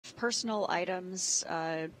personal items,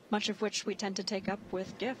 much of which we tend to take up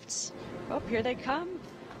with gifts. Oh, here they come.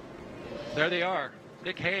 There they are.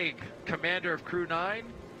 Nick Hague, commander of Crew-9,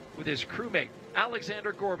 with his crewmate,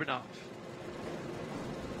 Alexsandr Gorbunov.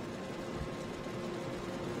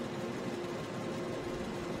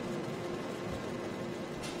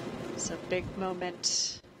 It's a big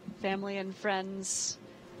moment. Family and friends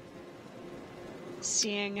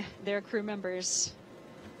seeing their crew members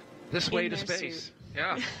this way to space. Suit.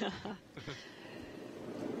 Yeah.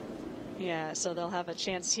 Yeah, so they'll have a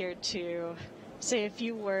chance here to say a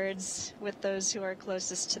few words with those who are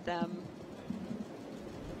closest to them.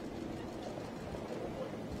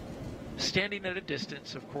 Standing at a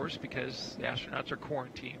distance, of course, because the astronauts are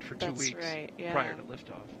quarantined for 2 weeks prior to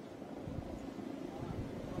liftoff.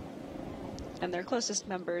 And their closest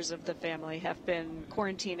members of the family have been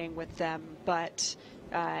quarantining with them, but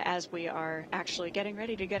as we are actually getting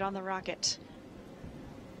ready to get on the rocket,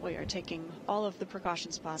 we are taking all of the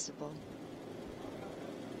precautions possible.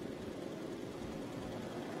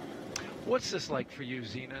 What's this like for you,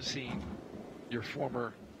 Zena, seeing your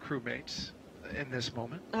former crewmates in this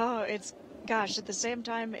moment? Oh, gosh, at the same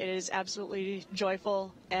time, it is absolutely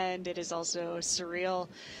joyful, and it is also surreal.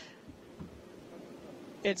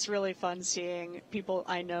 It's really fun seeing people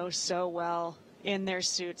I know so well in their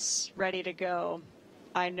suits, ready to go.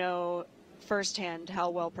 I know firsthand how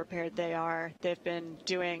well prepared they are. They've been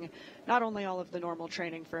doing not only all of the normal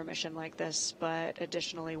training for a mission like this, but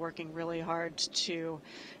additionally working really hard to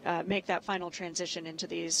make that final transition into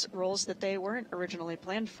these roles that they weren't originally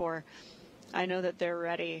planned for. I know that they're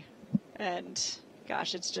ready, and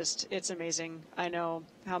gosh, it's amazing. I know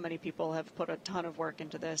how many people have put a ton of work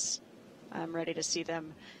into this. I'm ready to see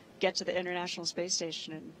them get to the International Space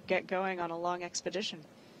Station and get going on a long expedition.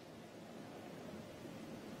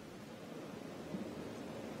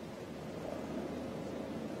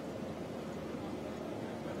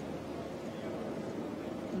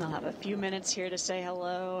 And they'll have a few minutes here to say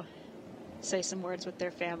hello, say some words with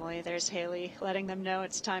their family. There's Haley letting them know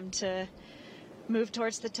it's time to move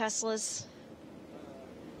towards the Teslas.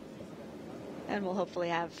 And we'll hopefully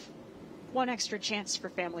have one extra chance for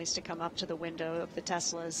families to come up to the window of the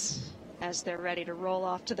Teslas as they're ready to roll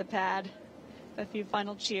off to the pad. A few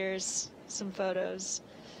final cheers, some photos.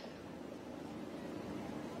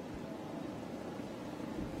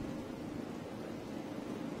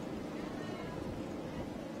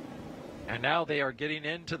 And now they are getting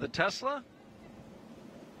into the Tesla.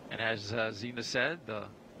 And as Zena said, the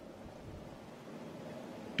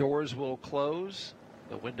doors will close,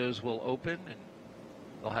 the windows will open, and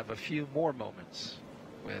they'll have a few more moments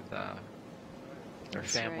with their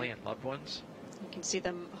family and loved ones. You can see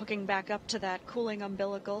them hooking back up to that cooling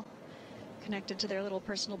umbilical connected to their little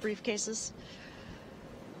personal briefcases.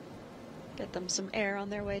 Get them some air on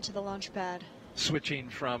their way to the launch pad. Switching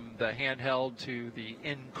from the handheld to the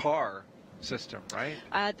in-car system, right?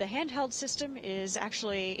 The handheld system is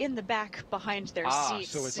actually in the back behind their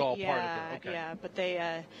seats. So it's all part of it. Okay. Yeah, but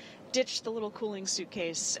they ditch the little cooling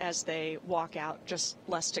suitcase as they walk out, just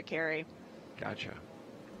less to carry. Gotcha.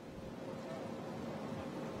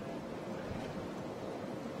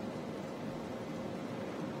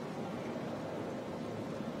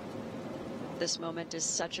 This moment is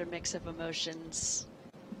such a mix of emotions.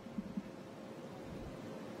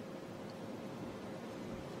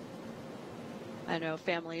 I know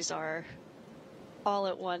families are all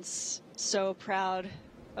at once so proud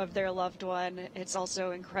of their loved one. It's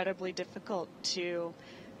also incredibly difficult to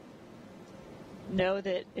know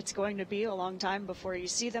that it's going to be a long time before you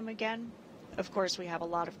see them again. Of course, we have a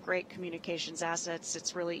lot of great communications assets.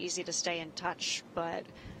 It's really easy to stay in touch, but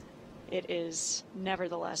it is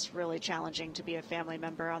nevertheless really challenging to be a family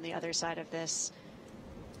member on the other side of this.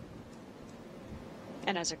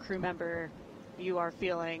 And as a crew member, you are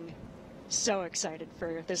feeling so excited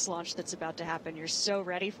for this launch that's about to happen. You're so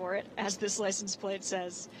ready for it, as this license plate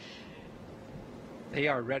says. They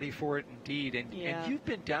are ready for it indeed. And you've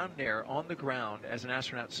been down there on the ground as an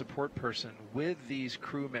astronaut support person with these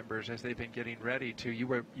crew members as they've been getting ready to. You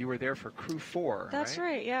were there for Crew 4, That's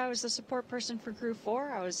right. Yeah, I was the support person for Crew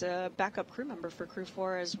 4. I was a backup crew member for Crew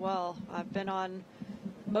 4 as well. I've been on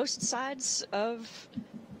most sides of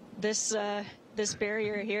this this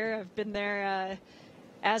barrier here. I've been there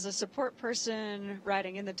as a support person,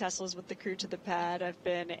 riding in the Teslas with the crew to the pad. I've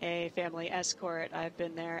been a family escort. I've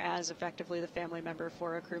been there as effectively the family member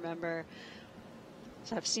for a crew member.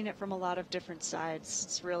 So I've seen it from a lot of different sides.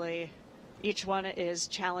 It's really, each one is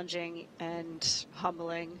challenging and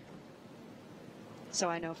humbling. So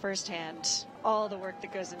I know firsthand all the work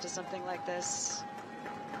that goes into something like this.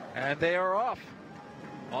 And they are off.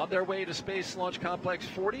 On their way to Space Launch Complex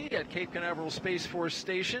 40 at Cape Canaveral Space Force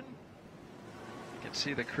Station. You can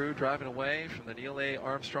see the crew driving away from the Neil A.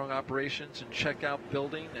 Armstrong Operations and Checkout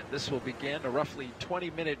Building, and this will begin a roughly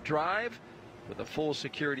 20-minute drive with a full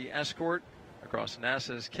security escort across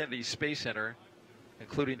NASA's Kennedy Space Center,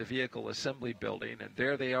 including the Vehicle Assembly Building. And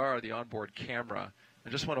there they are, the onboard camera. I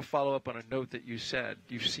just want to follow up on a note that you said.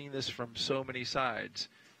 You've seen this from so many sides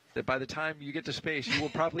that by the time you get to space, you will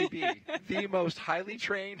probably be the most highly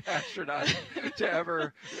trained astronaut to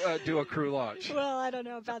ever do a crew launch. Well, I don't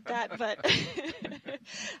know about that, but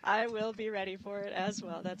I will be ready for it as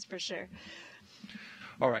well, that's for sure.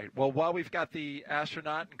 All right. Well, while we've got the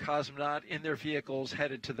astronaut and cosmonaut in their vehicles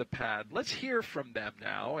headed to the pad, let's hear from them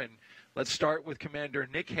now. And let's start with Commander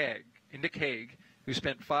Nick Hague, who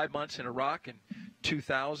spent 5 months in Iraq in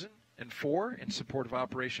 2004 in support of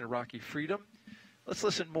Operation Iraqi Freedom. Let's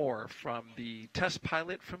listen more from the test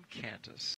pilot from Kansas.